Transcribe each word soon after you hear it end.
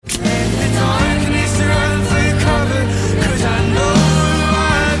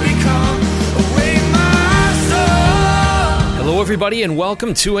everybody, and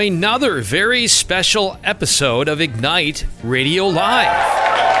welcome to another very special episode of Ignite Radio Live.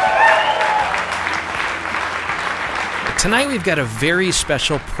 Tonight we've got a very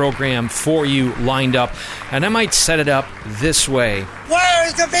special program for you lined up, and I might set it up this way. Where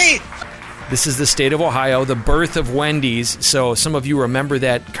is the beef? This is the state of Ohio, the birth of Wendy's. So some of you remember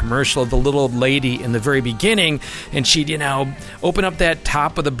that commercial of the little old lady in the very beginning, and she'd, open up that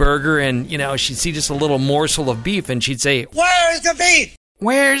top of the burger and, she'd see just a little morsel of beef, and she'd say, "Where is the beef?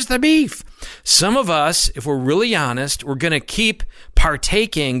 Where's the beef?" Some of us, if we're really honest, we're going to keep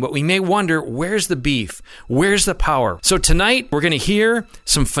partaking, but we may wonder, where's the beef? Where's the power? So tonight, we're going to hear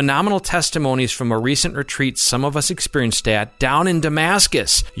some phenomenal testimonies from a recent retreat some of us experienced at down in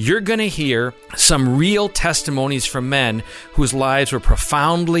Damascus. You're going to hear some real testimonies from men whose lives were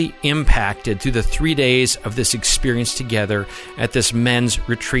profoundly impacted through the 3 days of this experience together at this men's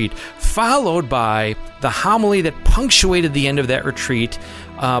retreat, followed by the homily that punctuated the end of that retreat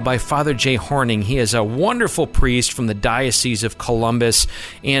by Father Jay Horning. He is a wonderful priest from the Diocese of Columbus.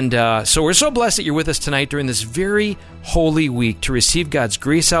 And so we're so blessed that you're with us tonight during this very holy week to receive God's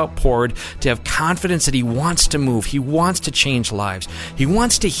grace outpoured, to have confidence that He wants to move. He wants to change lives. He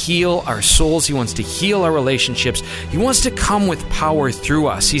wants to heal our souls. He wants to heal our relationships. He wants to come with power through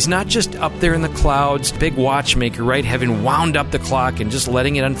us. He's not just up there in the clouds, big watchmaker, right, having wound up the clock and just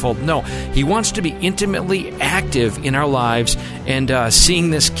letting it unfold. No, He wants to be intimately active in our lives and seeing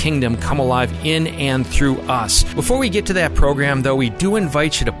this kingdom come alive in and through us. Before we get to that program, though, we do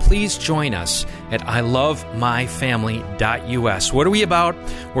invite you to please join us at ilovemyfamily.us. What are we about?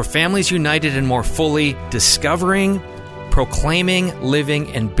 We're families united and more fully discovering, proclaiming,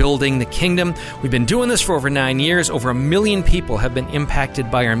 living, and building the kingdom. We've been doing this for over 9 years. Over 1 million people have been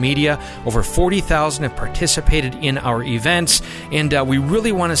impacted by our media. Over 40,000 have participated in our events. And we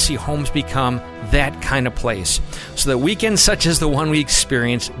really want to see homes become that kind of place. So that weekends such as the one we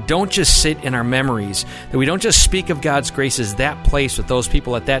experienced don't just sit in our memories, that we don't just speak of God's grace as that place with those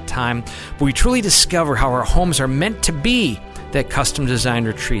people at that time, but we truly discover how our homes are meant to be that custom-designed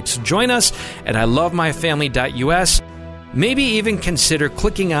retreat. So join us at ilovemyfamily.us. Maybe even consider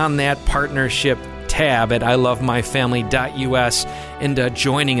clicking on that partnership tab at ilovemyfamily.us and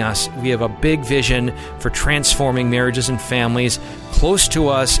joining us. We have a big vision for transforming marriages and families close to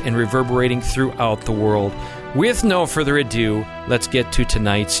us and reverberating throughout the world. With no further ado, let's get to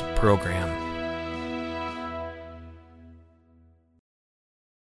tonight's program.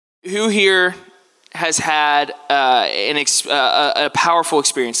 Who here has had a powerful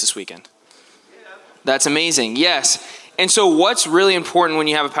experience this weekend? That's amazing. Yes. And so what's really important when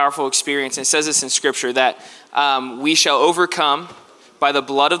you have a powerful experience, and it says this in Scripture, that we shall overcome by the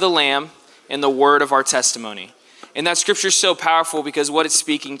blood of the Lamb and the word of our testimony. And that Scripture is so powerful because what it's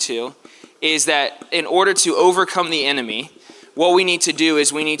speaking to is that in order to overcome the enemy, what we need to do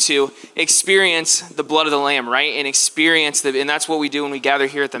is we need to experience the blood of the Lamb, right? And and that's what we do when we gather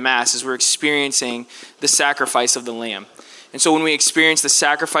here at the Mass, is we're experiencing the sacrifice of the Lamb. And so when we experience the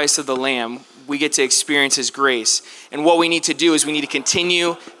sacrifice of the Lamb, we get to experience His grace. And what we need to do is we need to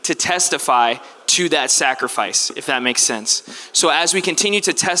continue to testify to that sacrifice, if that makes sense. So as we continue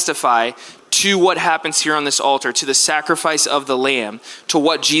to testify to what happens here on this altar, to the sacrifice of the Lamb, to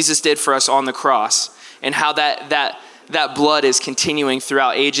what Jesus did for us on the cross, and how that blood is continuing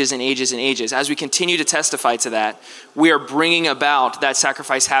throughout ages and ages and ages. As we continue to testify to that, we are bringing about that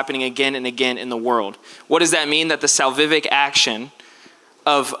sacrifice happening again and again in the world. What does that mean? That the salvific action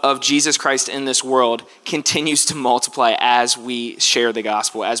of Jesus Christ in this world continues to multiply as we share the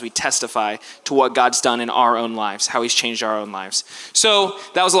gospel, as we testify to what God's done in our own lives, how He's changed our own lives. So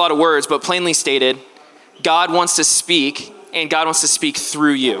that was a lot of words, but plainly stated, God wants to speak, and God wants to speak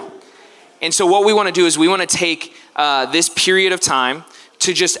through you. And so what we want to do is we want to take this period of time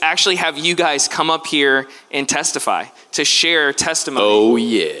to just actually have you guys come up here and testify, to share testimony. Oh,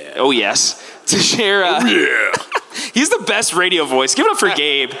 yeah. Oh, yes. To share. Oh, yeah. He's the best radio voice. Give it up for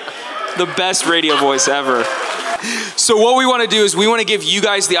Gabe. The best radio voice ever. So what we want to do is we want to give you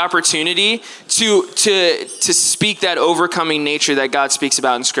guys the opportunity to speak that overcoming nature that God speaks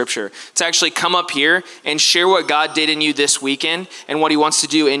about in Scripture. To actually come up here and share what God did in you this weekend and what He wants to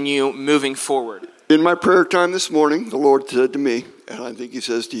do in you moving forward. In my prayer time this morning, the Lord said to me, and I think He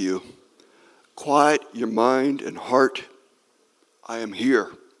says to you, quiet your mind and heart. I am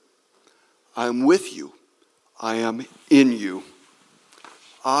here. I am with you. I am in you.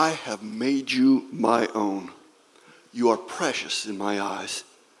 I have made you my own. You are precious in my eyes.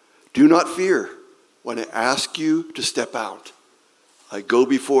 Do not fear when I ask you to step out. I go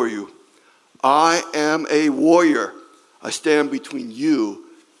before you. I am a warrior. I stand between you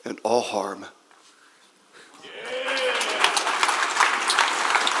and all harm.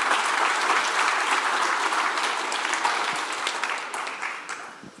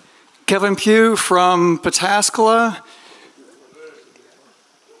 Kevin Pugh from Pataskala.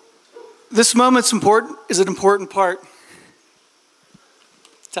 This moment's important, is an important part.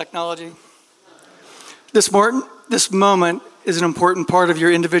 Technology. This moment is an important part of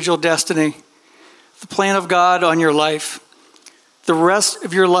your individual destiny, the plan of God on your life. The rest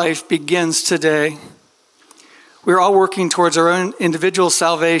of your life begins today. We're all working towards our own individual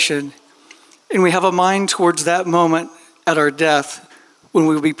salvation, and we have a mind towards that moment at our death when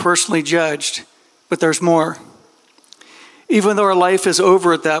we will be personally judged. But there's more. Even though our life is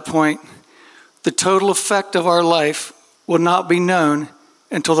over at that point, the total effect of our life will not be known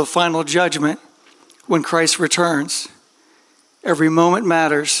until the final judgment when Christ returns. Every moment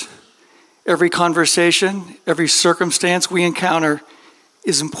matters. Every conversation, every circumstance we encounter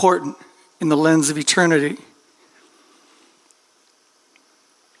is important in the lens of eternity.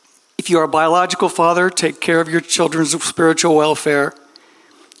 If you are a biological father, take care of your children's spiritual welfare.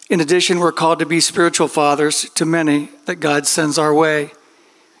 In addition, we're called to be spiritual fathers to many that God sends our way.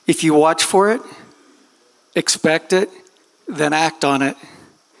 If you watch for it, expect it, then act on it.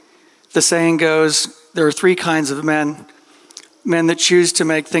 The saying goes, there are 3 kinds of men. Men that choose to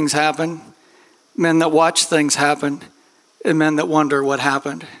make things happen, men that watch things happen, and men that wonder what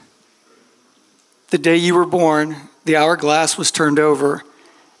happened. The day you were born, the hourglass was turned over,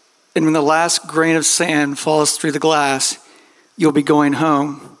 and when the last grain of sand falls through the glass, you'll be going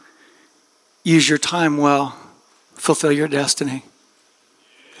home. Use your time well. Fulfill your destiny.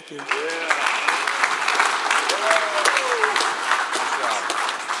 Thank you.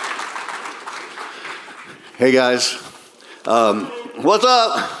 Hey guys, what's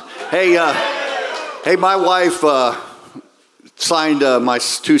up? Hey, my wife signed my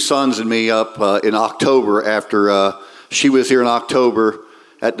 2 sons and me up in October after she was here in October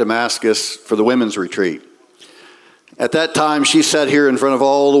at Damascus for the women's retreat. At that time, she sat here in front of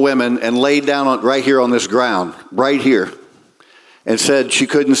all the women and laid down right here on this ground, right here, and said she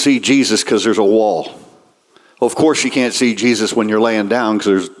couldn't see Jesus because there's a wall. Well, of course you can't see Jesus when you're laying down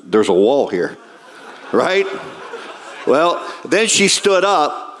because there's a wall here, right? Well, then she stood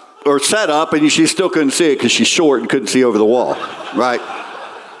up, or sat up, and she still couldn't see it because she's short and couldn't see over the wall, right?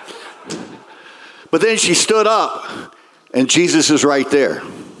 But then she stood up, and Jesus is right there.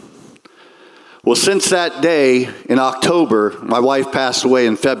 Well, since that day in October, my wife passed away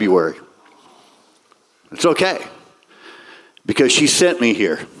in February. It's okay, because she sent me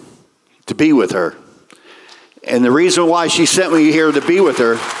here to be with her. And the reason why she sent me here to be with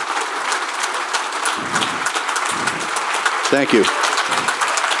her, thank you.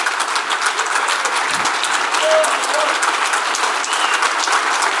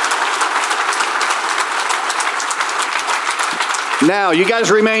 Now, you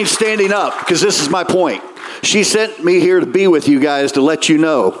guys remain standing up because this is my point. She sent me here to be with you guys to let you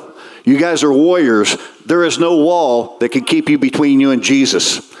know. You guys are warriors. There is no wall that can keep you between you and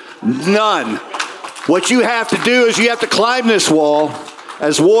Jesus. None. What you have to do is you have to climb this wall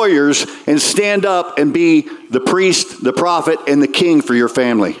as warriors and stand up and be the priest, the prophet, and the king for your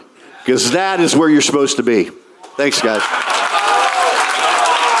family. Because that is where you're supposed to be. Thanks, guys.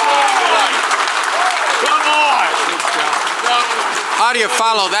 How do you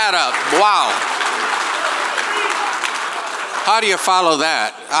follow that up? Wow. How do you follow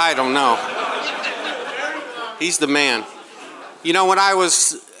that? I don't know. He's the man. You know, when I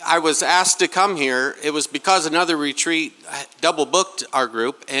was asked to come here, it was because another retreat double booked our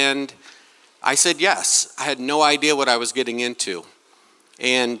group, and I said yes. I had no idea what I was getting into.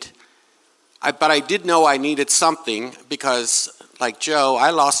 But I did know I needed something because, like Joe,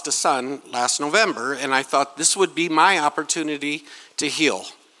 I lost a son last November, and I thought this would be my opportunity to heal.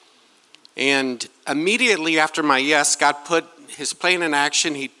 And immediately after my yes, God put his plan in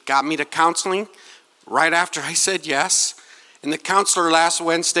action. He got me to counseling right after I said yes. And the counselor last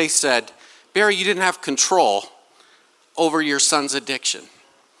Wednesday said, Barry, you didn't have control over your son's addiction.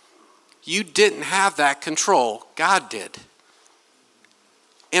 You didn't have that control. God did.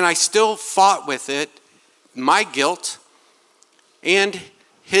 And I still fought with it, my guilt and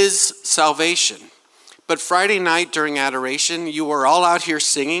his salvation. But Friday night during adoration, you were all out here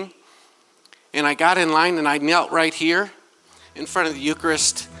singing, and I got in line and I knelt right here in front of the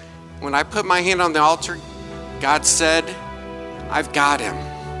Eucharist. When I put my hand on the altar, God said, I've got him.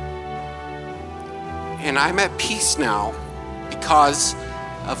 And I'm at peace now because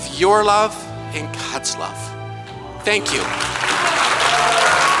of your love and God's love. Thank you.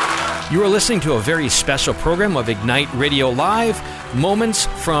 You are listening to a very special program of Ignite Radio Live, moments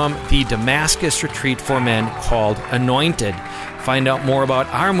from the Damascus Retreat for Men called Anointed. Find out more about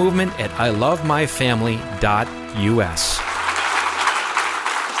our movement at ilovemyfamily.us.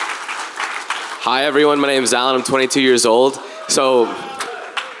 Hi everyone, my name is Alan, I'm 22 years old. So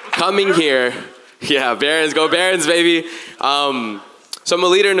coming here, yeah, Barons, go Barons, baby. So I'm a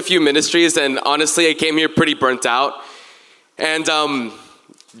leader in a few ministries, and honestly, I came here pretty burnt out. And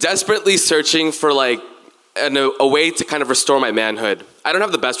desperately searching for like a way to kind of restore my manhood. I don't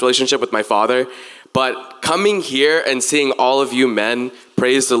have the best relationship with my father, but coming here and seeing all of you men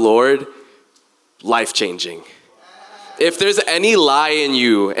praise the Lord, life-changing. If there's any lie in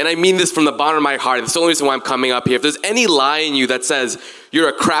you, and I mean this from the bottom of my heart, it's the only reason why I'm coming up here. If there's any lie in you that says you're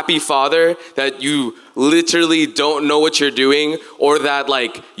a crappy father, that you literally don't know what you're doing, or that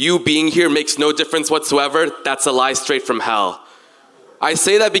like you being here makes no difference whatsoever, that's a lie straight from hell. I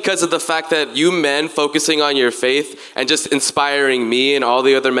say that because of the fact that you men focusing on your faith and just inspiring me and all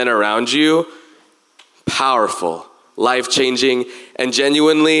the other men around you, powerful, life-changing, and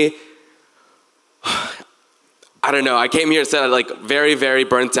genuinely, I don't know, I came here and said like very, very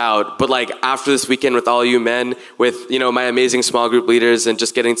burnt out, but like after this weekend with all you men, with, you know, my amazing small group leaders and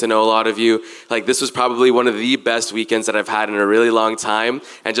just getting to know a lot of you, like this was probably one of the best weekends that I've had in a really long time,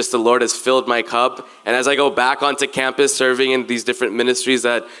 and just the Lord has filled my cup. And as I go back onto campus serving in these different ministries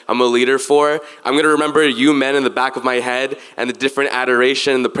that I'm a leader for, I'm going to remember you men in the back of my head and the different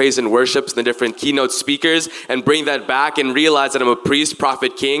adoration and the praise and worships and the different keynote speakers, and bring that back and realize that I'm a priest,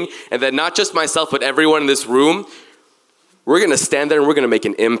 prophet, king, and that not just myself but everyone in this room, we're going to stand there and we're going to make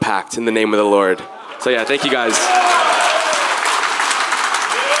an impact in the name of the Lord. So yeah, thank you guys. Let's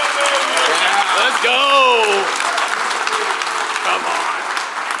go. Come on.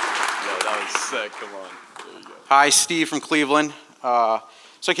 Yo, that was sick. Come on. There you go. Hi, Steve from Cleveland. So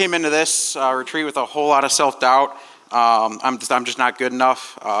I came into this retreat with a whole lot of self-doubt. I'm just not good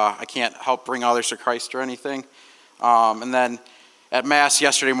enough. I can't help bring others to Christ or anything. And then at Mass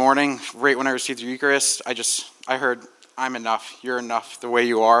yesterday morning, right when I received the Eucharist, I heard, I'm enough, you're enough the way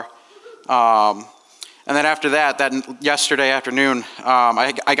you are. And then after that yesterday afternoon,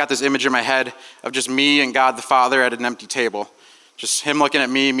 I got this image in my head of just me and God the Father at an empty table. Just him looking at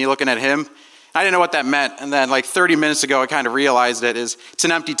me looking at him. I didn't know what that meant. And then like 30 minutes ago, I kind of realized it's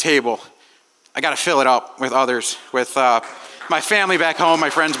an empty table. I got to fill it up with others, with my family back home, my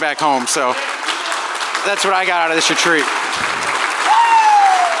friends back home. So that's what I got out of this retreat.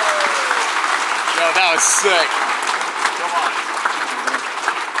 Yo, that was sick.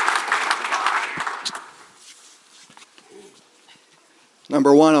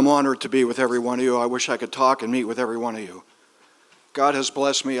 Number one, I'm honored to be with every one of you. I wish I could talk and meet with every one of you. God has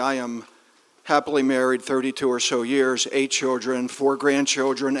blessed me. I am happily married 32 or so years, 8 children, 4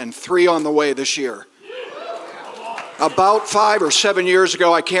 grandchildren, and 3 on the way this year. About 5 or 7 years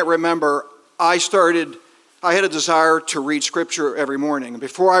ago, I can't remember, I had a desire to read scripture every morning.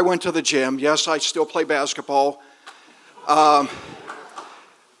 Before I went to the gym, yes, I still play basketball,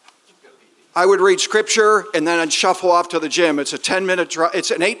 I would read scripture and then I'd shuffle off to the gym. It's a 10-minute drive.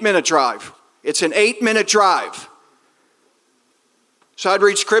 It's an 8-minute drive. It's an 8-minute drive. So I'd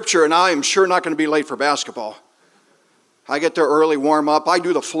read scripture and I am sure not going to be late for basketball. I get there early, warm up. I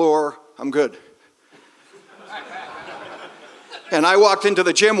do the floor. I'm good. And I walked into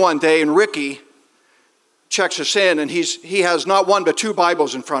the gym one day and Ricky checks us in and he has not 1 but 2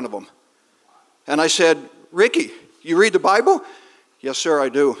 Bibles in front of him. And I said, Ricky, you read the Bible? Yes, sir, I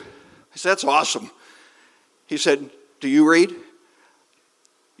do. I said, that's awesome. He said, do you read?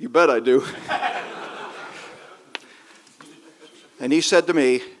 You bet I do. And he said to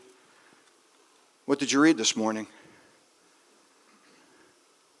me, what did you read this morning?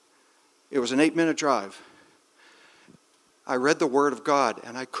 It was an 8-minute drive. I read the Word of God,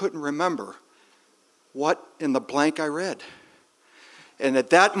 and I couldn't remember what in the blank I read. And at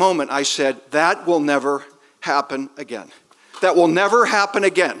that moment, I said, that will never happen again. That will never happen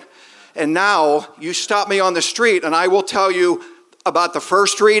again. And now, you stop me on the street, and I will tell you about the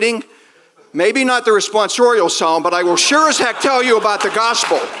first reading. Maybe not the responsorial psalm, but I will sure as heck tell you about the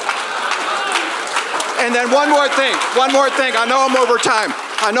gospel. And then one more thing. I know I'm over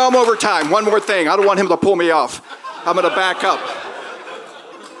time. One more thing. I don't want him to pull me off. I'm going to back up.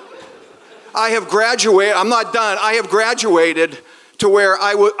 I have graduated. I'm not done. I have graduated to where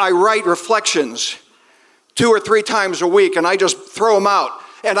I write reflections 2 or 3 times a week, and I just throw them out.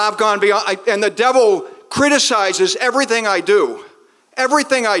 And I've gone beyond. And the devil criticizes everything I do.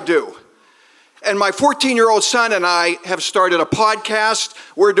 Everything I do. And my 14-year-old son and I have started a podcast.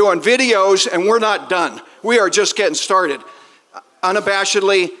 We're doing videos, and we're not done. We are just getting started.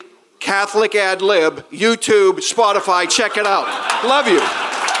 Unabashedly, Catholic Ad Lib, YouTube, Spotify, check it out. Love you.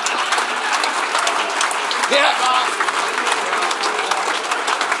 Yeah.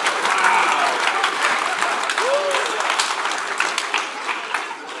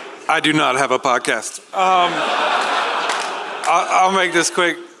 I do not have a podcast. I'll make this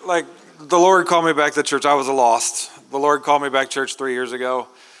quick. Like, the Lord called me back to church. I was lost. The Lord called me back to church 3 years ago.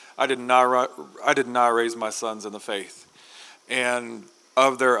 I did not raise my sons in the faith. And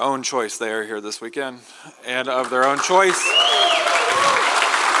of their own choice, they are here this weekend. And of their own choice,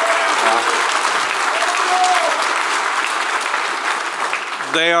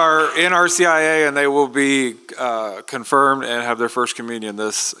 they are in RCIA, and they will be confirmed and have their first communion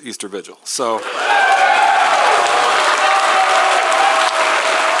this Easter Vigil. So,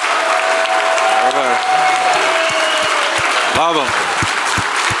 love them.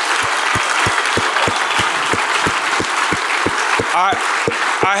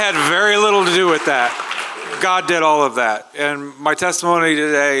 I had very little to do with that. God did all of that. And my testimony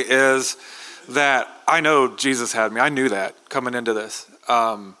today is that I know Jesus had me. I knew that coming into this.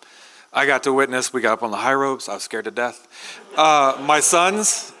 I got to witness. We got up on the high ropes. I was scared to death. My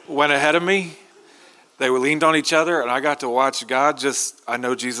sons went ahead of me. They leaned on each other, and I got to watch God I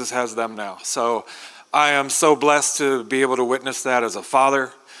know Jesus has them now. So I am so blessed to be able to witness that as a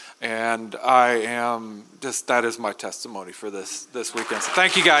father. And I am that is my testimony for this weekend. So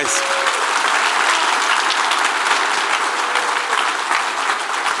thank you, guys.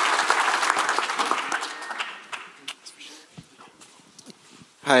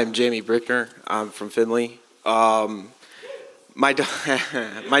 Hi, I'm Jamie Brickner. I'm from Findlay. My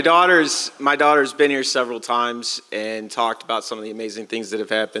daughter's been here several times and talked about some of the amazing things that have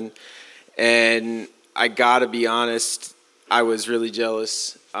happened. And I gotta be honest, I was really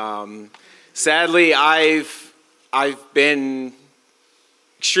jealous. Sadly, I've been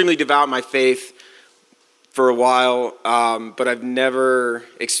extremely devout in my faith for a while, but I've never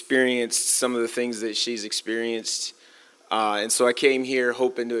experienced some of the things that she's experienced. And so I came here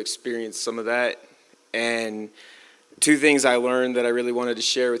hoping to experience some of that. And two things I learned that I really wanted to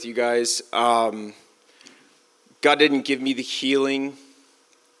share with you guys. God didn't give me the healing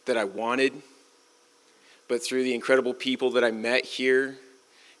that I wanted, but through the incredible people that I met here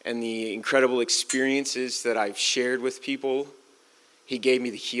and the incredible experiences that I've shared with people, He gave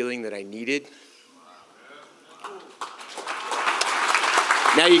me the healing that I needed.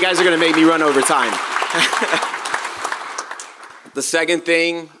 Now you guys are going to make me run over time. The second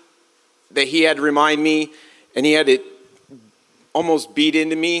thing that He had to remind me, and He had it almost beat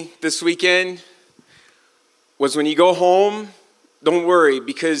into me this weekend, was when you go home, don't worry,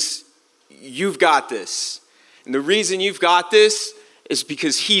 because you've got this. And the reason you've got this is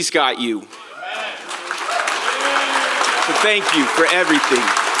because He's got you. So thank you for everything.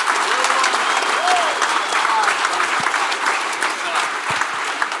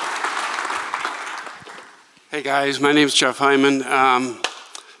 Hey guys, my name's Jeff Hyman.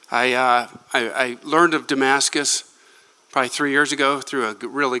 I learned of Damascus probably 3 years ago through a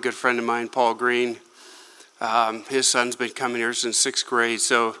really good friend of mine, Paul Green. His son's been coming here since 6th grade,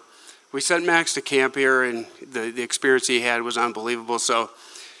 so we sent Max to camp here, and the experience he had was unbelievable. So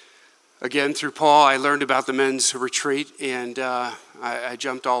again, through Paul, I learned about the men's retreat, and I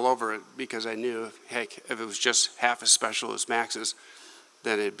jumped all over it because I knew, heck, if it was just half as special as Max's,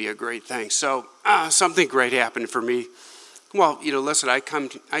 then it'd be a great thing. So something great happened for me. Well, listen, I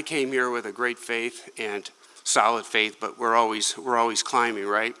came here with a great faith and solid faith, but we're always climbing,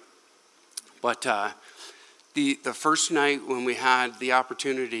 right? But the first night when we had the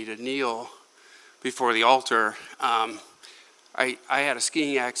opportunity to kneel before the altar, I had a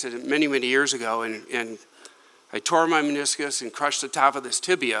skiing accident many years ago, and I tore my meniscus and crushed the top of this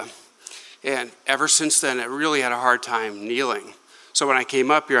tibia. And ever since then, I really had a hard time kneeling. So when I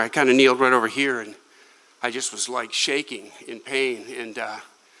came up here, I kind of kneeled right over here, and I just was like shaking in pain. And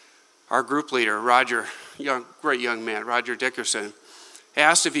our group leader, Roger, great young man, Roger Dickerson,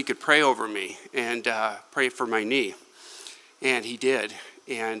 asked if he could pray over me and pray for my knee. And he did.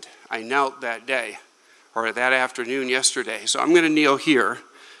 And I knelt that day, or that afternoon yesterday. So I'm going to kneel here.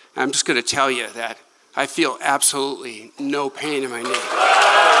 I'm just going to tell you that I feel absolutely no pain in my knee.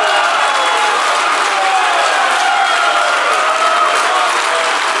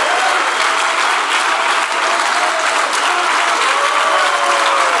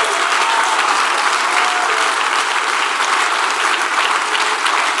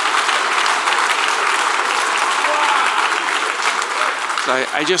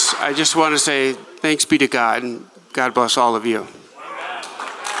 I just want to say thanks be to God, and God bless all of you.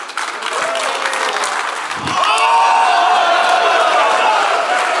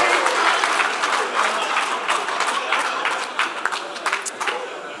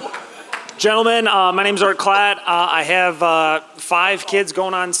 Gentlemen, my name's Art Klatt. I have 5 kids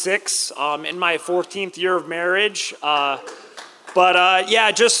going on 6 in my 14th year of marriage.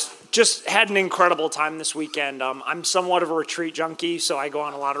 Just just had an incredible time this weekend. I'm somewhat of a retreat junkie, so I go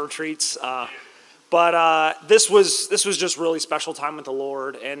on a lot of retreats. But this was just really special time with the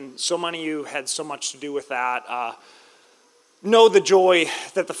Lord, and so many of you had so much to do with that. Know the joy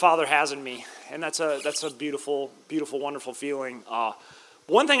that the Father has in me, and that's a beautiful, beautiful, wonderful feeling.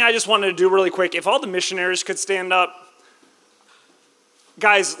 One thing I just wanted to do really quick, if all the missionaries could stand up,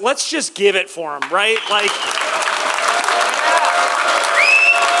 guys, let's just give it for them, right? Like.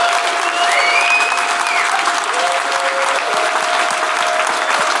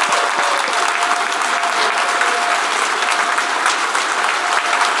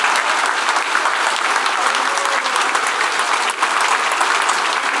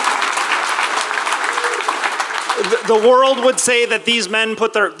 The world would say that these men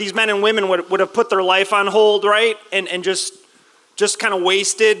and women would have put their life on hold, right? And just kind of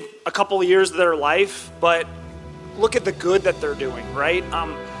wasted a couple of years of their life. But look at the good that they're doing, right?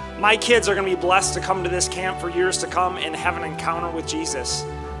 My kids are going to be blessed to come to this camp for years to come and have an encounter with Jesus.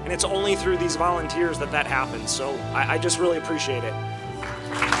 And it's only through these volunteers that happens. So I just really appreciate it.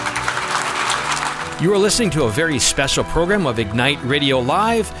 You are listening to a very special program of Ignite Radio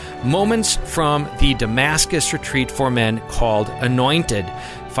Live, moments from the Damascus Retreat for Men called Anointed.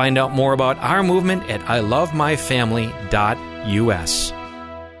 Find out more about our movement at ilovemyfamily.us.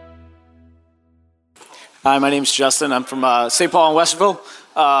 Hi, my name's Justin. I'm from St. Paul and Westerville.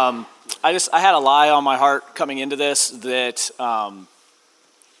 I had a lie on my heart coming into this that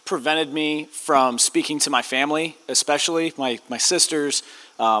prevented me from speaking to my family, especially my sisters,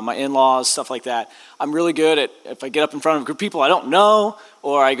 my in-laws, stuff like that. I'm really good at, if I get up in front of a group of people I don't know,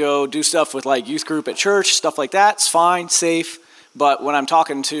 or I go do stuff with like youth group at church, stuff like that, it's fine, safe. But when I'm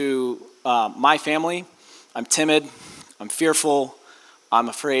talking to my family, I'm timid, I'm fearful, I'm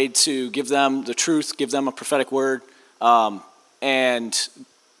afraid to give them the truth, give them a prophetic word.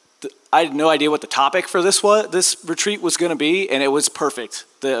 I had no idea what the topic for this retreat was going to be, and it was perfect.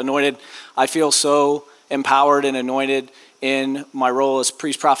 The anointed, I feel so empowered and anointed in my role as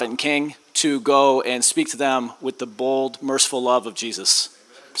priest, prophet, and king to go and speak to them with the bold, merciful love of Jesus.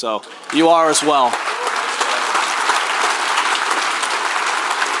 So you are as well.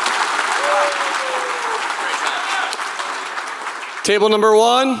 Table number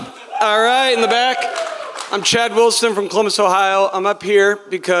 1. All right, in the back. I'm Chad Wilson from Columbus, Ohio. I'm up here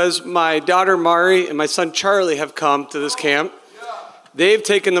because my daughter Mari and my son Charlie have come to this camp. They've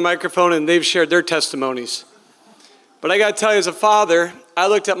taken the microphone and they've shared their testimonies. But I got to tell you, as a father, I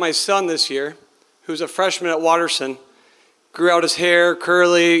looked at my son this year, who's a freshman at Watterson, grew out his hair,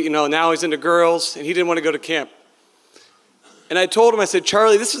 curly, now he's into girls, and he didn't want to go to camp. And I told him, I said,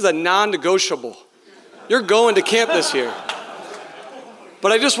 Charlie, this is a non-negotiable. You're going to camp this year.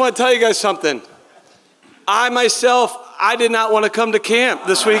 But I just want to tell you guys something. I did not want to come to camp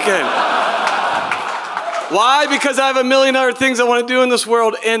this weekend. Why? Because I have a million other things I want to do in this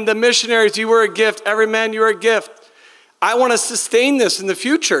world, and the missionaries, you were a gift. Every man, you were a gift. I want to sustain this in the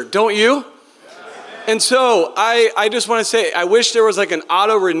future, don't you? And so I just want to say, I wish there was like an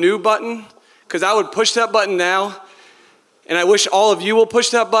auto-renew button, because I would push that button now, and I wish all of you will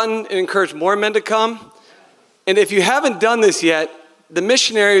push that button and encourage more men to come. And if you haven't done this yet, the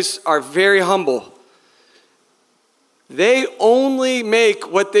missionaries are very humble. They only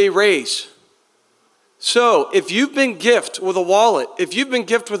make what they raise. So if you've been gifted with a wallet, if you've been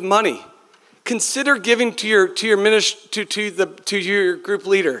gifted with money, consider giving to your ministry, to your group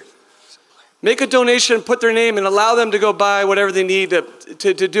leader. Make a donation, put their name, and allow them to go buy whatever they need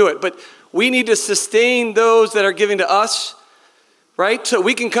to do it. But we need to sustain those that are giving to us, right? So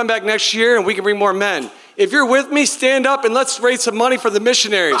we can come back next year and we can bring more men. If you're with me, stand up and let's raise some money for the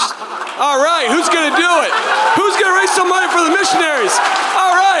missionaries. All right, who's going to do it? Who's going to raise some money for the missionaries?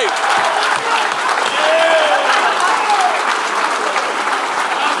 All right.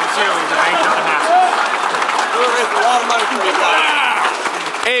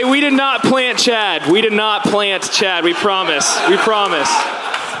 Hey, we did not plant Chad. We did not plant Chad. We promise. We promise.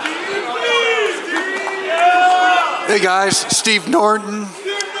 Hey guys, Steve Norton,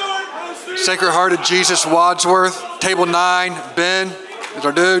 Sacred Heart of Jesus Wadsworth, Table 9, Ben is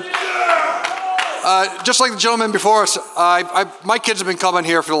our dude. Just like the gentleman before us, my kids have been coming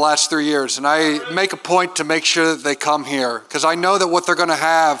here for the last 3 years, and I make a point to make sure that they come here because I know that what they're going to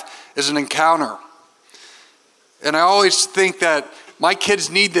have is an encounter. And I always think that my kids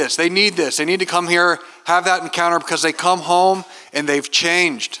need this. They need this. They need to come here, have that encounter because they come home and they've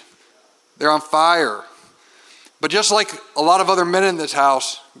changed. They're on fire. But just like a lot of other men in this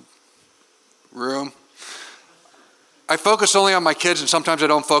room, I focus only on my kids, and sometimes I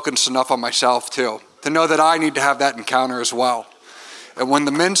don't focus enough on myself too, to know that I need to have that encounter as well. And when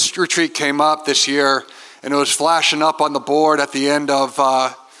the men's retreat came up this year, and it was flashing up on the board at the end of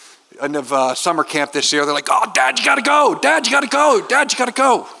summer camp this year, they're like, "Oh, Dad, you got to go. Dad, you got to go. Dad, you got to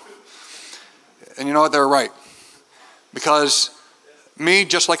go." And you know what? They're right. Because me,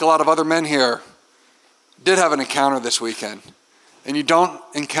 just like a lot of other men here, did have an encounter this weekend. And you don't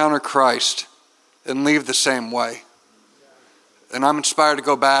encounter Christ and leave the same way. And I'm inspired to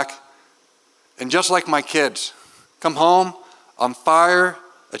go back and just like my kids, come home on fire,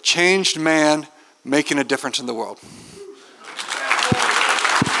 a changed man making a difference in the world.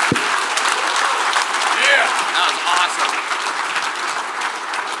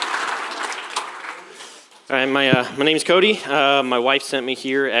 All right, my name's Cody. My wife sent me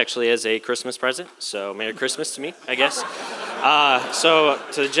here actually as a Christmas present, so Merry Christmas to me, I guess. So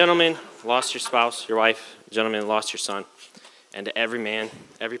to the gentleman, lost your spouse, your wife, gentleman, lost your son, and to every man,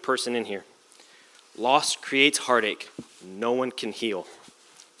 every person in here, loss creates heartache no one can heal,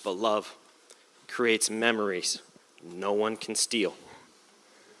 but love creates memories no one can steal.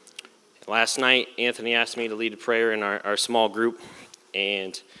 Last night, Anthony asked me to lead a prayer in our small group,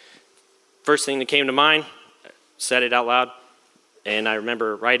 and first thing that came to mind, said it out loud, and I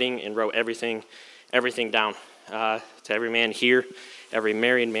remember writing and wrote everything down. To every man here, every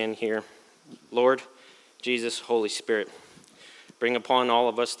married man here, Lord, Jesus, Holy Spirit, bring upon all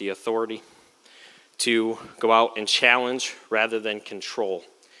of us the authority to go out and challenge rather than control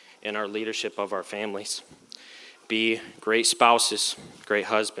in our leadership of our families. Be great spouses, great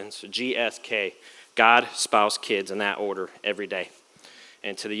husbands, GSK, God, spouse, kids, in that order every day.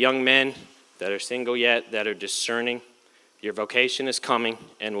 And to the young men that are single yet, that are discerning, your vocation is coming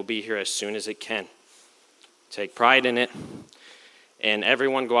and will be here as soon as it can. Take pride in it, and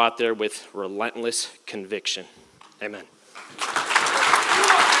everyone go out there with relentless conviction. Amen.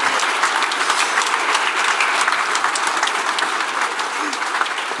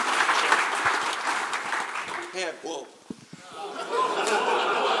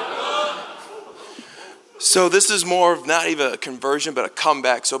 So this is more of not even a conversion, but a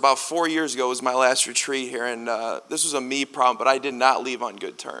comeback. So about 4 years ago was my last retreat here, and this was a me problem, but I did not leave on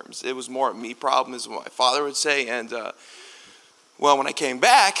good terms. It was more a me problem, is what my father would say. And well, when I came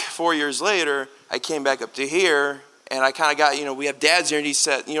back 4 years later, I came back up to here, and I kind of got, we have dads here, and he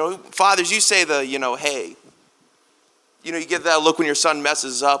said, fathers, you say the, hey. You get that look when your son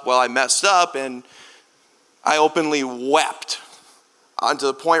messes up. Well, I messed up, and I openly wept onto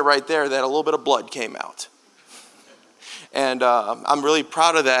the point right there that a little bit of blood came out. And I'm really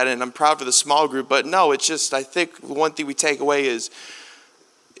proud of that, and I'm proud for the small group. But no, it's just, I think one thing we take away is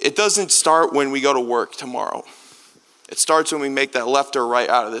it doesn't start when we go to work tomorrow. It starts when we make that left or right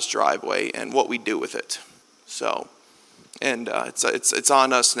out of this driveway and what we do with it. So, and it's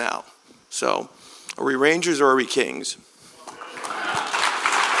on us now. So, are we Rangers or are we Kings?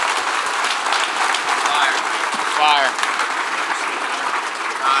 Fire.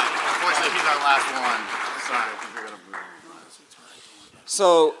 Unfortunately, he's our last one. Sorry.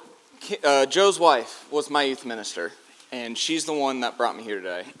 So, Joe's wife was my youth minister, and she's the one that brought me here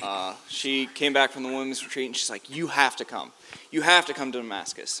today. She came back from the women's retreat, and she's like, "You have to come. You have to come to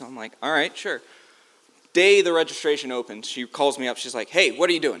Damascus." So I'm like, "All right, sure." Day the registration opens, she calls me up. She's like, "Hey, what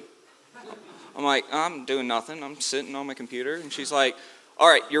are you doing?" I'm like, "I'm doing nothing. I'm sitting on my computer." And she's like, "All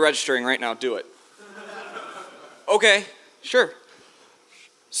right, you're registering right now. Do it." Okay, sure.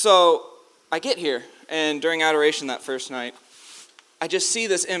 So I get here, and during adoration that first night, I just see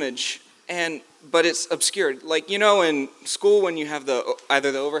this image, but it's obscured. Like, in school when you have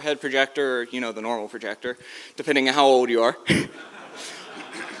either the overhead projector or, the normal projector, depending on how old you are.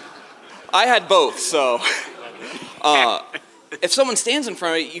 I had both, so if someone stands in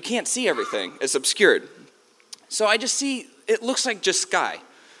front of it, you can't see everything. It's obscured. So I just see, it looks like just sky.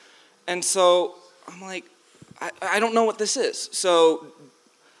 And so I'm like, I don't know what this is. So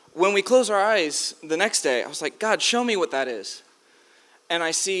when we close our eyes the next day, I was like, "God, show me what that is." And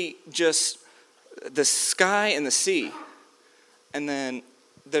I see just the sky and the sea. And then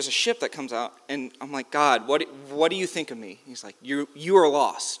there's a ship that comes out, and I'm like, "God, what do you think of me?" He's like, you are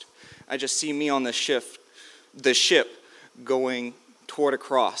lost. I just see me on the ship going toward a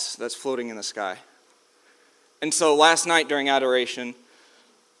cross that's floating in the sky. And so last night during adoration,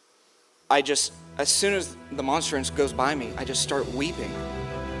 as soon as the monstrance goes by me, I just start weeping.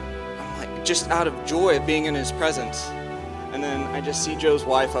 I'm like, just out of joy of being in his presence. And then I just see Joe's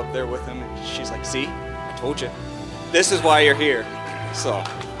wife up there with him, and she's like, "See, I told you. This is why you're here." So.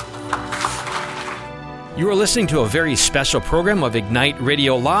 You are listening to a very special program of Ignite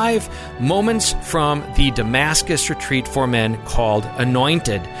Radio Live, moments from the Damascus Retreat for Men called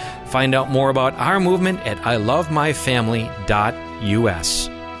Anointed. Find out more about our movement at ilovemyfamily.org.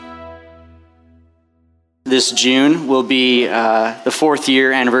 This June will be the 4th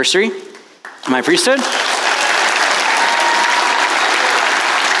year anniversary of my priesthood.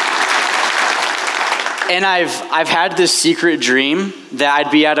 And I've had this secret dream that I'd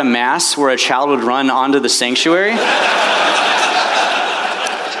be at a mass where a child would run onto the sanctuary.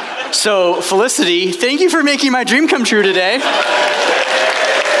 So, Felicity, thank you for making my dream come true today.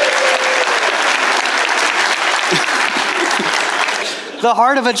 The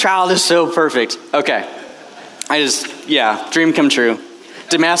heart of a child is so perfect. Okay. Dream come true.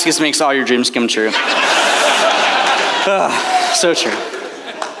 Damascus makes all your dreams come true. So true.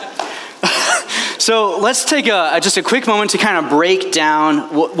 So let's take just a quick moment to kind of break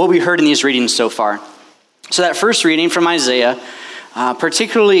down what we heard in these readings so far. So that first reading from Isaiah,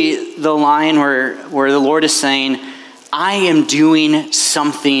 particularly the line where the Lord is saying, I am doing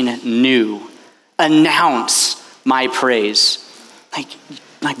something new. Announce my praise.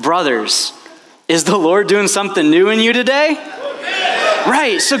 Like brothers, is the Lord doing something new in you today?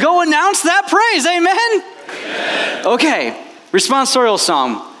 Right, so go announce that praise, amen? Okay, responsorial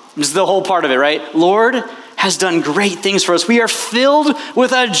psalm. This is the whole part of it, right? Lord has done great things for us. We are filled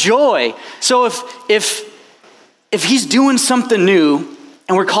with a joy. So if he's doing something new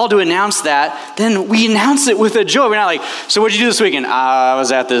and we're called to announce that, then we announce it with a joy. We're not like, so what'd you do this weekend? I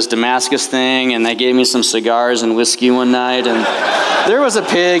was at this Damascus thing and they gave me some cigars and whiskey one night and there was a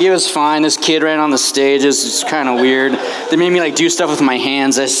pig. It was fine. This kid ran on the stage. It was kind of weird. They made me do stuff with my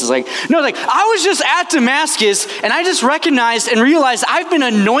hands. I was I was just at Damascus and I just recognized and realized I've been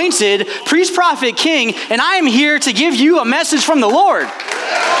anointed priest, prophet, king, and I am here to give you a message from the Lord.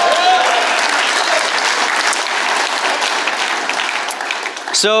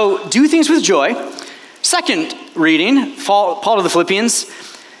 So do things with joy. Second reading, Paul to the Philippians,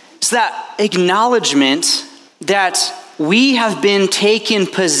 is that acknowledgement that we have been taken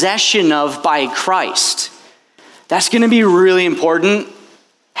possession of by Christ. That's going to be really important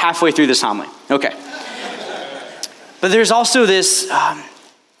halfway through this homily. Okay. But there's also this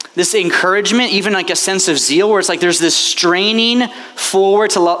encouragement, even a sense of zeal, where it's there's this straining forward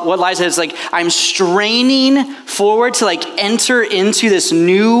to what lies ahead. It's I'm straining forward to enter into this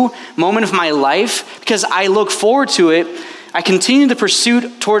new moment of my life because I look forward to it. I continue the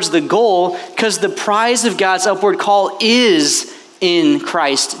pursuit towards the goal because the prize of God's upward call is in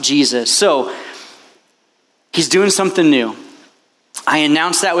Christ Jesus. So he's doing something new. I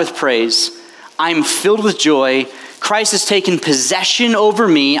announce that with praise. I'm filled with joy. Christ has taken possession over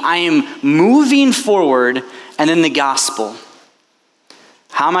me. I am moving forward. And then the gospel.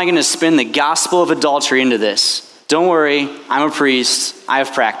 How am I going to spin the gospel of adultery into this? Don't worry, I'm a priest. I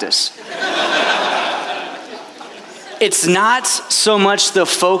have practice. It's not so much the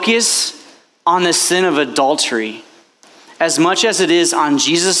focus on the sin of adultery as much as it is on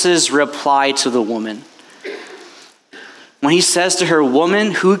Jesus' reply to the woman. When he says to her, "Woman,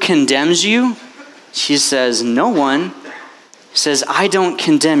 who condemns you?" She says, "No one." He says, "I don't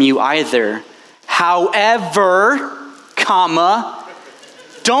condemn you either. However,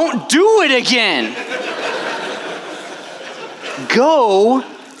 don't do it again. Go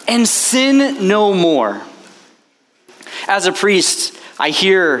and sin no more." As a priest, I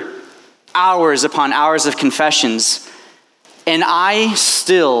hear hours upon hours of confessions, and I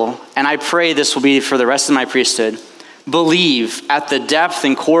pray this will be for the rest of my priesthood, believe at the depth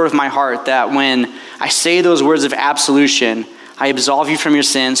and core of my heart that when I say those words of absolution, I absolve you from your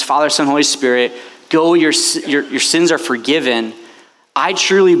sins, Father, Son, Holy Spirit, go, your sins are forgiven. I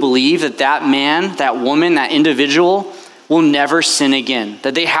truly believe that man, that woman, that individual will never sin again,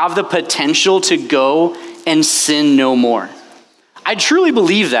 that they have the potential to go and sin no more. I truly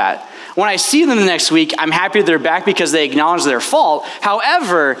believe that. When I see them the next week, I'm happy that they're back because they acknowledge their fault.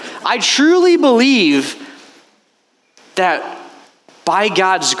 However, I truly believe that by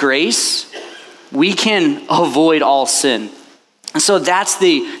God's grace, we can avoid all sin. And so that's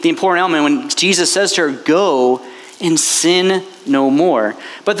the important element when Jesus says to her, "Go and sin no more."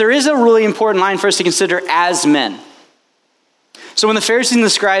 But there is a really important line for us to consider as men. So when the Pharisees and the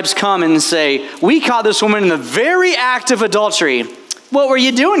scribes come and say, "We caught this woman in the very act of adultery," what were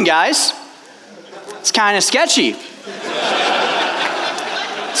you doing, guys? It's kind of sketchy.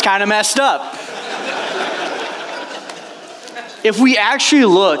 It's kind of messed up. If we actually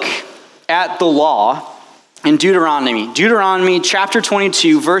look at the law in Deuteronomy chapter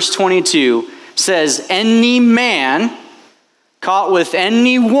 22, verse 22 says, "Any man caught with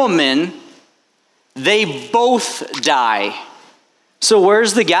any woman, they both die." So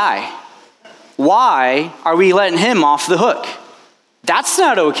where's the guy? Why are we letting him off the hook? That's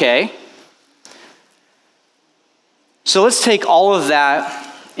not okay. So let's take all of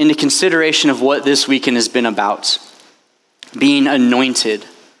that into consideration of what this weekend has been about. Being anointed,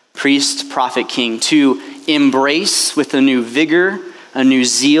 priest, prophet, king, to embrace with a new vigor, a new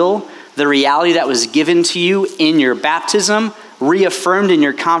zeal, the reality that was given to you in your baptism, reaffirmed in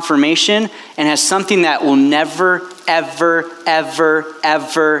your confirmation, and has something that will never, ever, ever,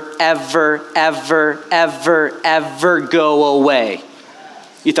 ever, ever, ever, ever, ever go away.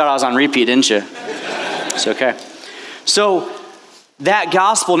 You thought I was on repeat, didn't you? It's okay. So that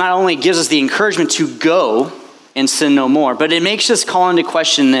gospel not only gives us the encouragement to go and sin no more, but it makes us call into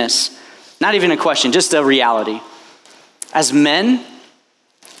question this. Not even a question, just a reality. As men,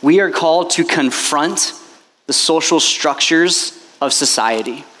 we are called to confront the social structures of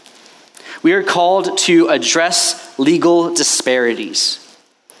society. We are called to address legal disparities.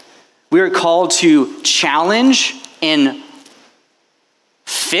 We are called to challenge and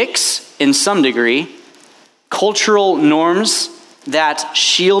fix, in some degree, cultural norms that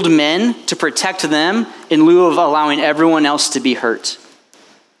shield men to protect them in lieu of allowing everyone else to be hurt.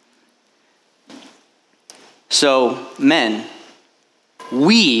 So, men,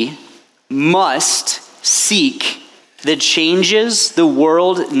 we must seek the changes the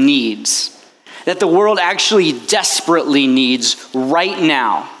world needs, that the world actually desperately needs right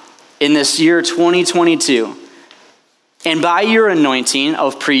now in this year 2022. And by your anointing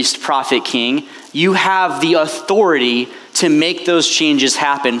of priest, prophet, king, you have the authority to make those changes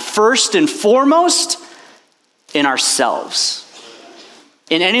happen. First and foremost, in ourselves.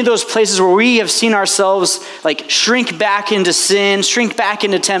 In any of those places where we have seen ourselves like shrink back into sin, shrink back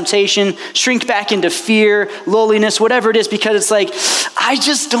into temptation, shrink back into fear, lowliness, whatever it is, because it's like, I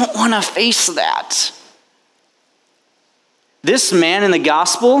just don't want to face that. This man in the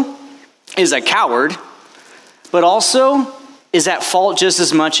gospel is a coward, but also is at fault just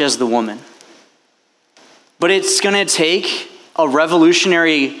as much as the woman. But it's going to take a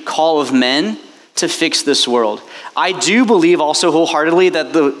revolutionary call of men to fix this world. I do believe also wholeheartedly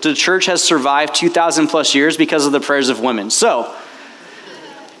that the church has survived 2,000 plus years because of the prayers of women. So,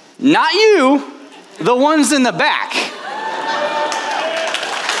 not you, the ones in the back.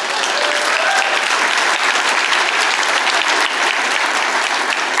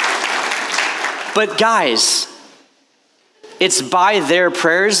 But guys, it's by their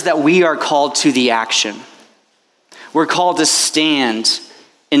prayers that we are called to the action. We're called to stand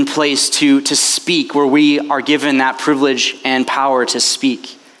in place to speak where we are given that privilege and power to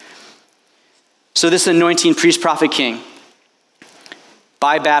speak. So this anointing priest, prophet, king,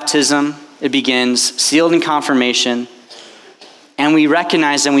 by baptism, it begins, sealed in confirmation, and we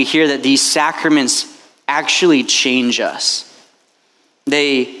recognize and we hear that these sacraments actually change us.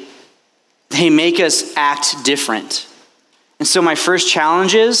 They make us act different. And so my first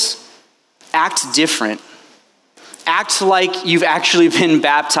challenge is, act different. Act like you've actually been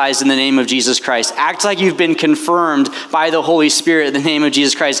baptized in the name of Jesus Christ. Act like you've been confirmed by the Holy Spirit in the name of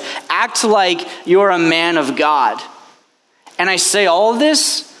Jesus Christ. Act like you're a man of God. And I say all of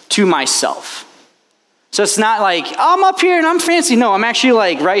this to myself. So it's not like, oh, I'm up here and I'm fancy. No, I'm actually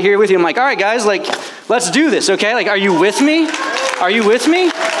like right here with you. I'm like, all right, guys, like, let's do this, okay? Like, are you with me? Are you with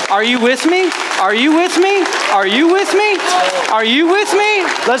me? Are you with me? Are you with me? Are you with me? Are you with me?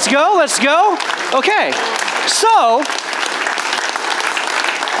 Let's go, let's go. Okay. So,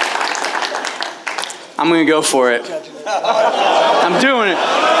 I'm going to go for it. I'm doing it.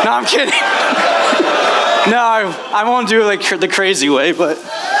 No, I'm kidding. No, I won't do it like the crazy way, but...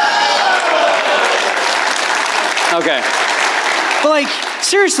 Okay. But like,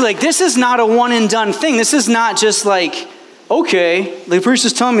 seriously, like this is not a one and done thing. This is not just like, okay, the priest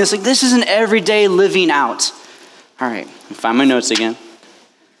is telling me this. Like, this is an everyday living out. All right, find my notes again.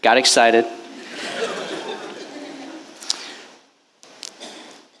 Got excited.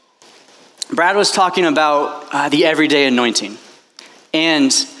 Brad was talking about the everyday anointing.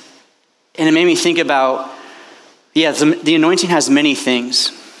 And it made me think about, the anointing has many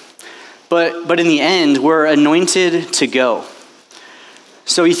things. But in the end, we're anointed to go.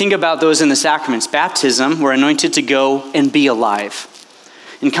 So you think about those in the sacraments. Baptism, we're anointed to go and be alive.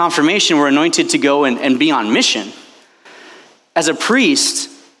 In confirmation, we're anointed to go and be on mission. As a priest,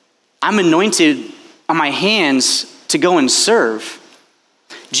 I'm anointed on my hands to go and serve.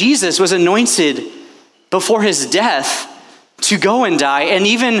 Jesus was anointed before his death to go and die, and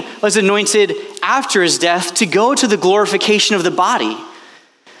even was anointed after his death to go to the glorification of the body.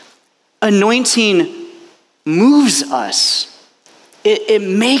 Anointing moves us. It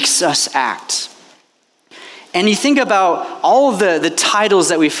makes us act. And you think about all of the titles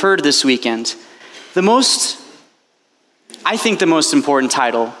that we've heard this weekend. I think the most important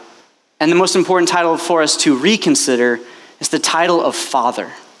title And the most important title for us to reconsider is the title of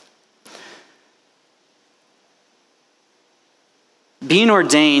Father. Being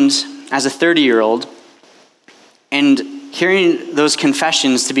ordained as a 30-year-old and hearing those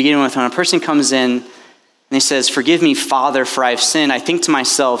confessions to begin with, when a person comes in and he says, "Forgive me, Father, for I've sinned," I think to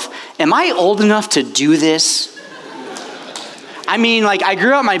myself, am I old enough to do this? I mean, like, I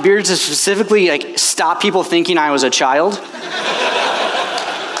grew out my beard to specifically, like, stop people thinking I was a child.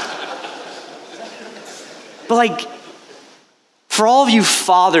 But, like, for all of you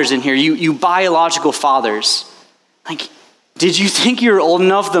fathers in here, you biological fathers, like, did you think you were old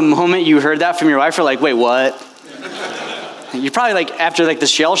enough the moment you heard that from your wife? Or like, wait, what? You probably, like, after, like, the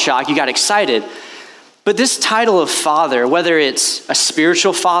shell shock, you got excited. But this title of father, whether it's a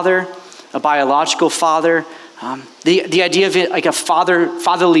spiritual father, a biological father, the idea of it like a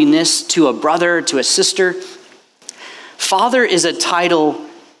fatherliness to a brother, to a sister. Father is a title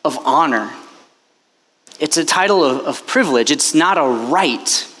of honor. It's a title of privilege. It's not a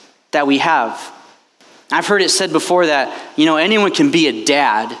right that we have. I've heard it said before that, anyone can be a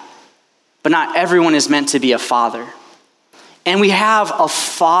dad, but not everyone is meant to be a father. And we have a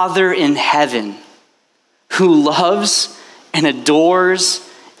Father in heaven who loves and adores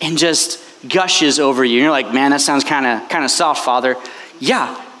and just gushes over you. And you're like, man, that sounds kind of soft, Father.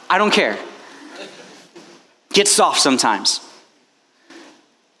 Yeah, I don't care. Get soft sometimes.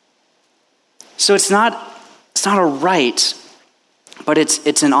 So it's not a right, but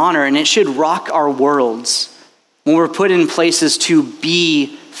it's an honor, and it should rock our worlds when we're put in places to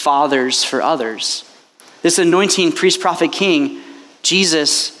be fathers for others. This anointing priest, prophet, king,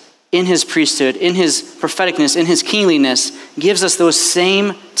 Jesus, in his priesthood, in his propheticness, in his kingliness, gives us those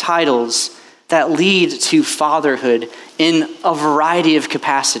same titles that lead to fatherhood in a variety of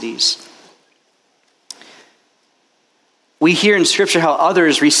capacities. We hear in Scripture how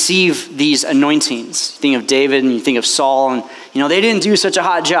others receive these anointings. You think of David and you think of Saul, and they didn't do such a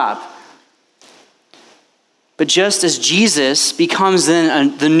hot job. But just as Jesus becomes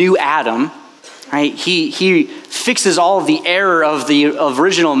then the new Adam, right? He fixes all of the error of the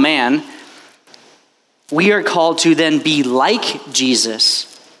original man. We are called to then be like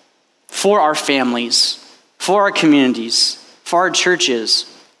Jesus for our families, for our communities, for our churches.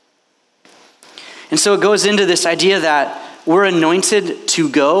 And so it goes into this idea that we're anointed to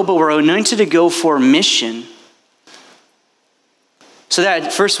go, but we're anointed to go for mission. So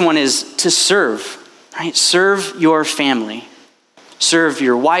that first one is to serve, right? Serve your family. Serve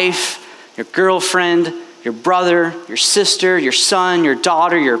your wife, your girlfriend, your brother, your sister, your son, your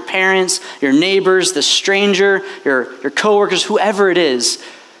daughter, your parents, your neighbors, the stranger, your coworkers, whoever it is.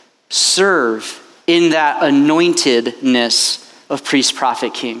 Serve in that anointedness of priest,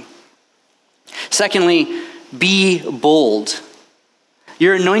 prophet, king. Secondly, be bold.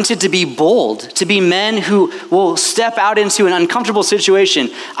 You're anointed to be bold, to be men who will step out into an uncomfortable situation.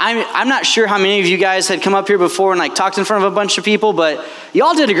 I'm not sure how many of you guys had come up here before and talked in front of a bunch of people, but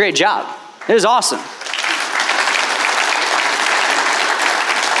y'all did a great job. It was awesome.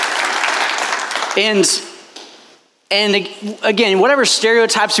 And again, whatever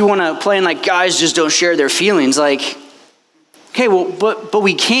stereotypes you want to play in, guys just don't share their feelings, okay, well, but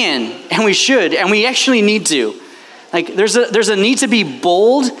we can, and we should, and we actually need to. There's a need to be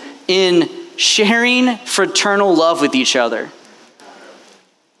bold in sharing fraternal love with each other.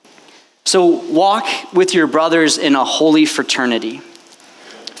 So walk with your brothers in a holy fraternity.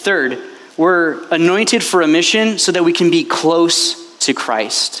 Third, we're anointed for a mission so that we can be close to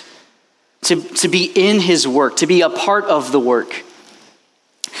Christ, to be in his work, to be a part of the work.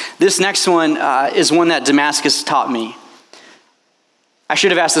 This next one is one that Damascus taught me. I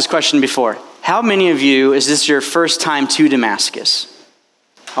should have asked this question before. How many of you, is this your first time to Damascus?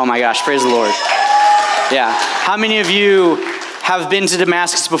 Oh my gosh, praise the Lord. Yeah. How many of you have been to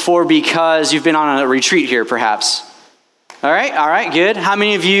Damascus before because you've been on a retreat here, perhaps? All right, good. How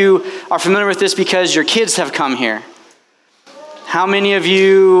many of you are familiar with this because your kids have come here? How many of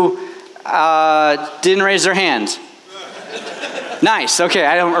you didn't raise their hand? Nice, okay,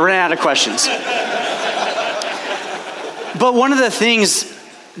 I ran out of questions. But one of the things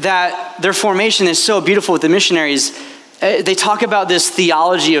that their formation is so beautiful with the missionaries, they talk about this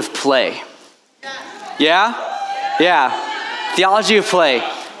theology of play. Yeah? Theology of play.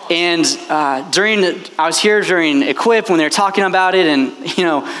 And I was here during Equip when they were talking about it, and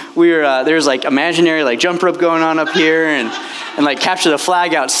there's imaginary jump rope going on up here, and capture the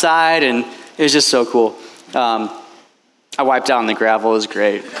flag outside, and it was just so cool. I wiped out on the gravel. It was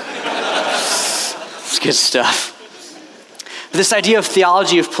great. It's good stuff. This idea of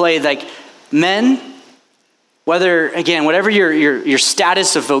theology of play, men, whatever your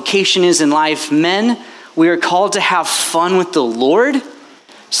status of vocation is in life, men, we are called to have fun with the Lord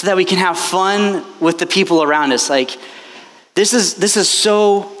so that we can have fun with the people around us. Like, this is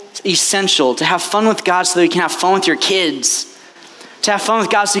so essential, to have fun with God so that we can have fun with your kids. To have fun with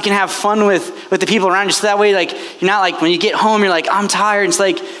God so you can have fun with the people around you. So that way, like, you're not like, when you get home, you're like, I'm tired. It's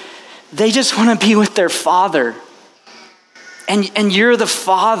like, they just want to be with their Father. And you're the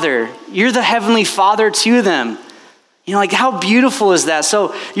Father. You're the Heavenly Father to them. You know, like, how beautiful is that?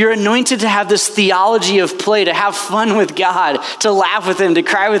 So you're anointed to have this theology of play, to have fun with God, to laugh with Him, to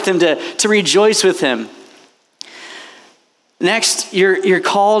cry with Him, to rejoice with Him. Next, you're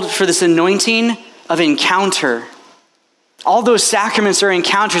called for this anointing of encounter. All those sacraments are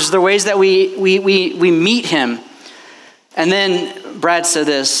encounters. They're ways that we meet Him. And then Brad said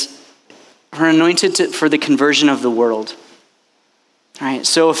this, we're anointed for the conversion of the world. All right,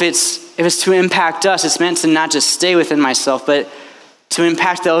 so if it's to impact us, it's meant to not just stay within myself, but to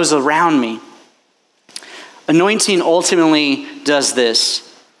impact those around me. Anointing ultimately does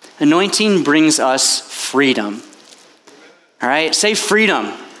this. Anointing brings us freedom. All right, say freedom.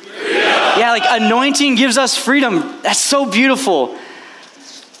 Yeah, like anointing gives us freedom. That's so beautiful.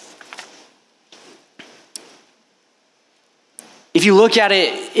 If you look at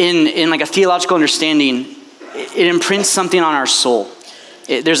it in like a theological understanding, it imprints something on our soul.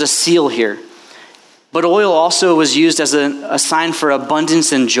 There's a seal here. But oil also was used as a sign for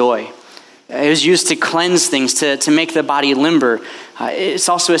abundance and joy. It was used to cleanse things, to make the body limber. It's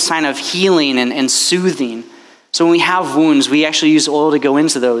also a sign of healing and soothing. So when we have wounds, we actually use oil to go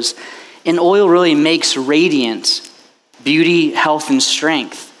into those. And oil really makes radiant beauty, health, and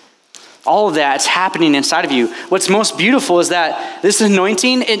strength. All of that's happening inside of you. What's most beautiful is that this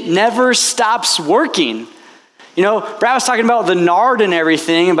anointing, it never stops working. You know, Brad was talking about the nard and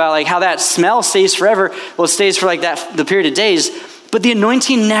everything, about like how that smell stays forever. Well, it stays for like the period of days. But the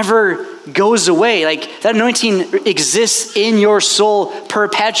anointing never goes away. Like, that anointing exists in your soul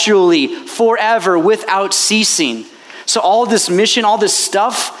perpetually, forever, without ceasing. So all this mission, all this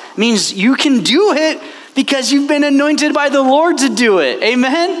stuff means you can do it because you've been anointed by the Lord to do it.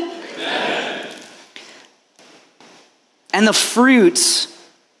 Amen? Amen. And the fruits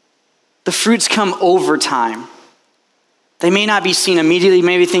come over time. They may not be seen immediately,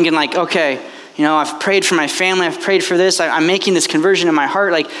 maybe thinking like, okay, you know, I've prayed for my family, I've prayed for this, I'm making this conversion in my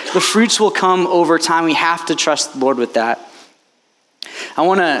heart. Like, the fruits will come over time. We have to trust the Lord with that. I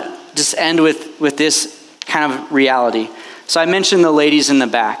want to just end with this kind of reality. So I mentioned the ladies in the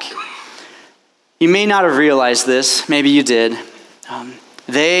back. You may not have realized this, maybe you did.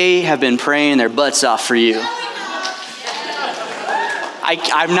 They have been praying their butts off for you.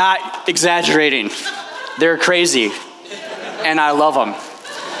 I'm not exaggerating. They're crazy, and I love them.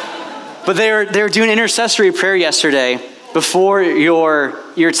 But they were doing intercessory prayer yesterday before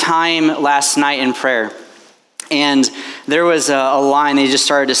your time last night in prayer. And there was a line they just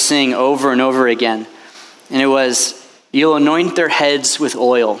started to sing over and over again. And it was, "You'll anoint their heads with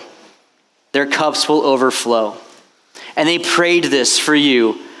oil. Their cups will overflow." And they prayed this for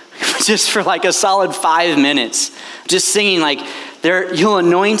you just for like a solid 5 minutes. Just singing like, you'll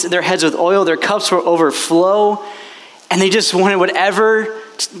anoint their heads with oil, their cups will overflow. And they just wanted whatever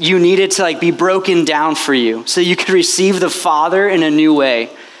you needed to like be broken down for you so you could receive the Father in a new way.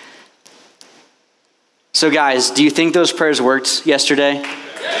 So guys, do you think those prayers worked yesterday?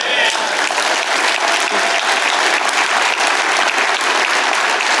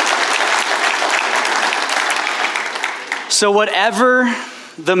 So whatever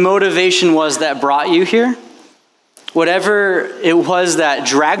the motivation was that brought you here, whatever it was that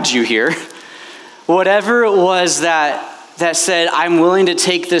dragged you here, whatever it was that said, I'm willing to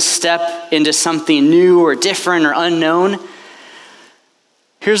take this step into something new or different or unknown,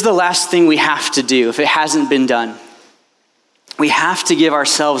 here's the last thing we have to do if it hasn't been done. We have to give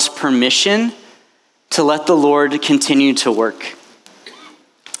ourselves permission to let the Lord continue to work.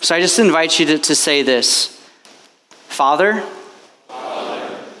 So I just invite you to say this. Father,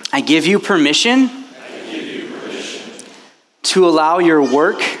 I give you permission to allow your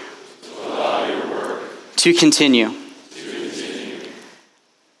work to continue.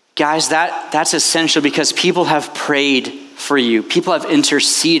 Guys, that's essential because people have prayed for you. People have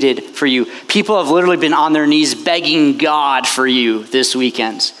interceded for you. People have literally been on their knees begging God for you this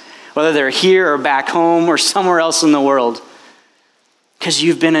weekend, whether they're here or back home or somewhere else in the world, because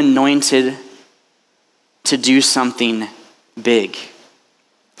you've been anointed to do something big.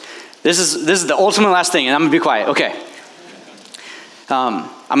 This is the ultimate last thing, and I'm going to be quiet. Okay. I'm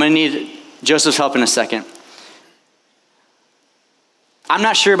going to need Joseph's help in a second. I'm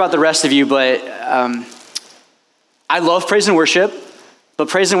not sure about the rest of you, but I love praise and worship, but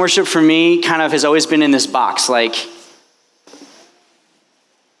praise and worship for me kind of has always been in this box. Like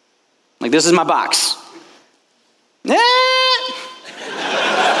this is my box. I'm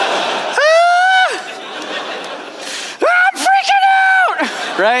freaking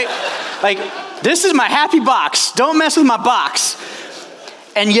out, right? Like, this is my happy box. Don't mess with my box.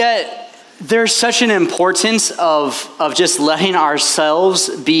 And yet, there's such an importance of just letting ourselves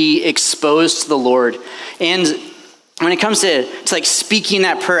be exposed to the Lord. And when it comes to like speaking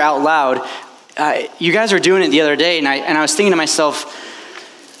that prayer out loud, you guys were doing it the other day, and I was thinking to myself,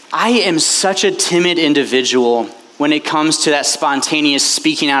 I am such a timid individual when it comes to that spontaneous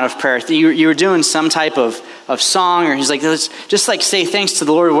speaking out of prayer. You were doing some type of song, or he's like, let's just like say thanks to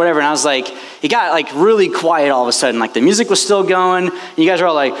the Lord or whatever. And I was like, it got like really quiet all of a sudden. Like the music was still going. And you guys were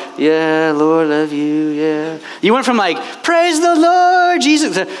all like, yeah, Lord, love you, yeah. You went from like, praise the Lord,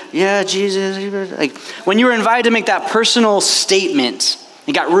 Jesus, to, yeah, Jesus. Like when you were invited to make that personal statement,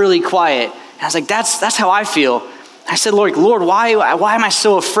 it got really quiet. And I was like, that's how I feel. I said, Lord, why am I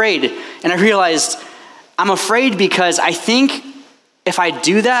so afraid? And I realized I'm afraid because I think if I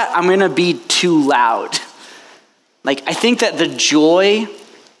do that, I'm going to be too loud. Like, I think that the joy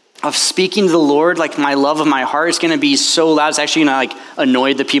of speaking to the Lord, like my love of my heart, is going to be so loud, it's actually going to like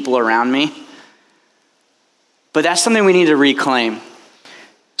annoy the people around me. But that's something we need to reclaim.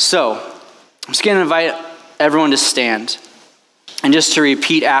 So, I'm just going to invite everyone to stand and just to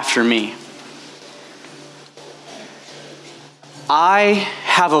repeat after me. I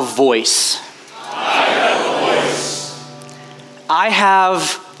have a voice. I have a voice. I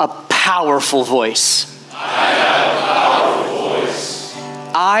have a powerful voice. I have a powerful voice.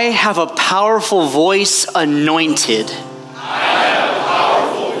 I have a powerful voice anointed. I have a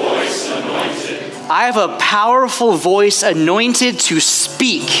powerful voice anointed. I have a powerful voice anointed to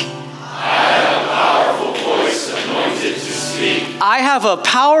speak. I have a powerful voice anointed to speak. I have a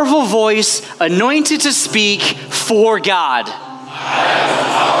powerful voice anointed to speak for God.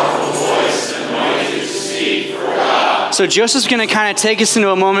 So Joseph's going to kind of take us into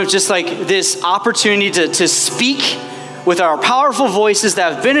a moment of just like this opportunity to speak with our powerful voices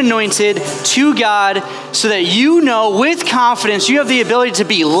that have been anointed to God, so that you know with confidence you have the ability to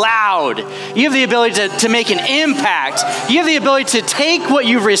be loud. You have the ability to make an impact. You have the ability to take what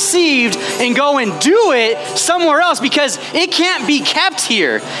you've received and go and do it somewhere else, because it can't be kept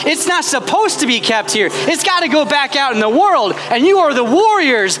here. It's not supposed to be kept here. It's got to go back out in the world. And you are the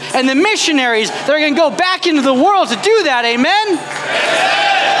warriors and the missionaries that are going to go back into the world to do that. Amen?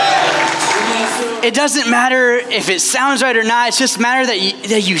 It doesn't matter if it sounds right or not. It just matters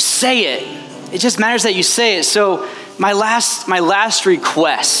that you say it. It just matters that you say it. So my last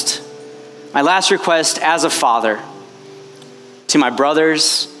request as a father to my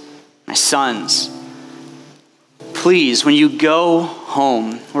brothers, my sons, please, when you go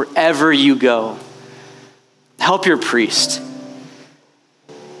home, wherever you go, help your priest.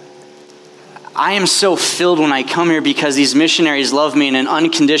 I am so filled when I come here because these missionaries love me in an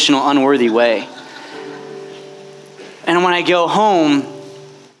unconditional, unworthy way. And when I go home,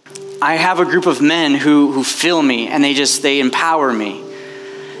 I have a group of men who fill me, and they empower me.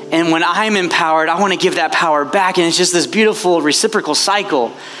 And when I'm empowered, I want to give that power back, and it's just this beautiful reciprocal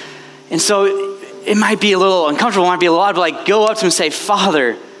cycle. And so it might be a little uncomfortable, it might be a lot, but like go up to him and say,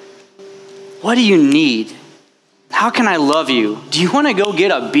 Father, what do you need? How can I love you? Do you want to go get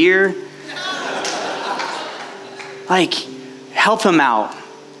a beer? Like, help him out,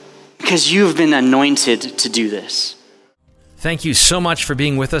 because you've been anointed to do this. Thank you so much for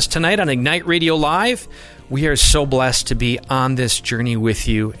being with us tonight on Ignite Radio Live. We are so blessed to be on this journey with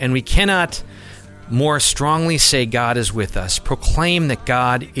you, and we cannot more strongly say God is with us. Proclaim that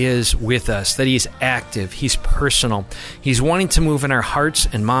God is with us, that He's active, He's personal. He's wanting to move in our hearts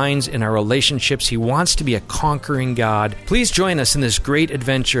and minds, in our relationships. He wants to be a conquering God. Please join us in this great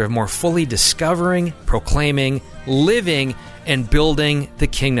adventure of more fully discovering, proclaiming, living, and building the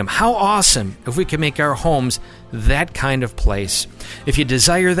kingdom. How awesome if we could make our homes that kind of place. If you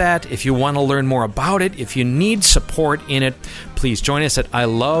desire that, if you want to learn more about it, if you need support in it, please join us at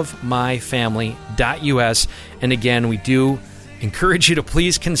ilovemyfamily.us. And again, we do encourage you to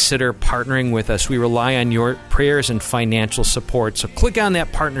please consider partnering with us. We rely on your prayers and financial support. So click on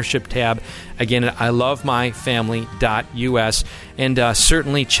that partnership tab again at ilovemyfamily.us, and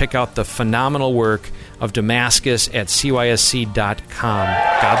certainly check out the phenomenal work of Damascus at cysc.com.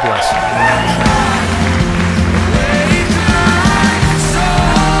 God bless you.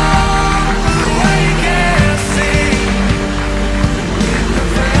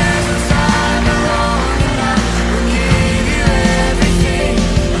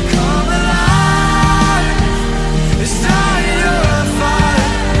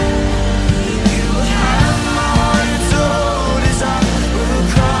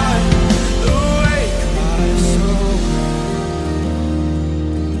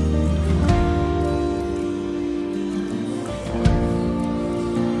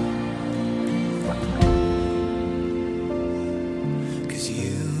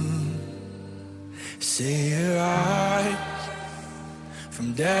 See your eyes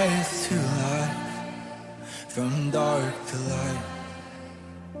from death to life, from dark to light.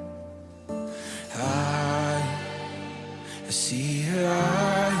 I see your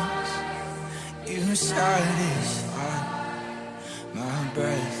eyes, you satisfy my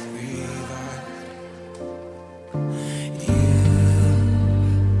breath revived.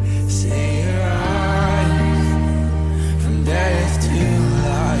 You see your eyes from death to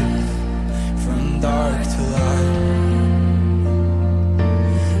life, from dark to light.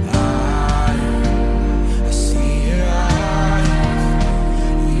 I see your eyes,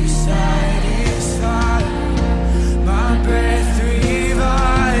 you satisfy my breath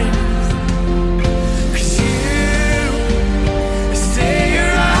revived. 'Cause you see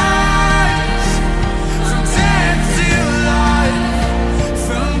your eyes from death to life,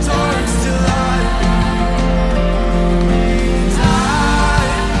 from dark to light.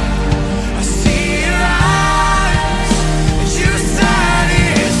 I see your eyes, you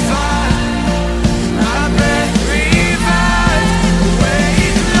satisfy my breath revived.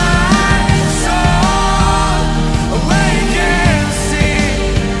 Awake my soul, awake and sing.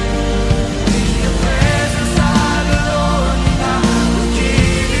 In your presence I belong, and I will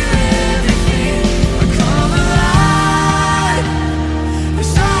give you everything. I come alive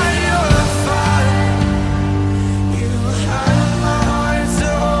inside your fire. You have my heart so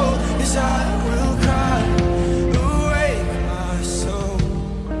hold as I will cry. Awake my soul.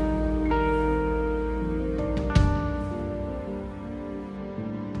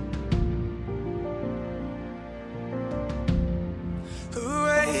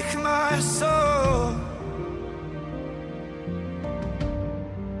 Awake my soul.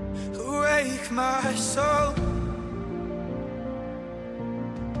 Awake my soul.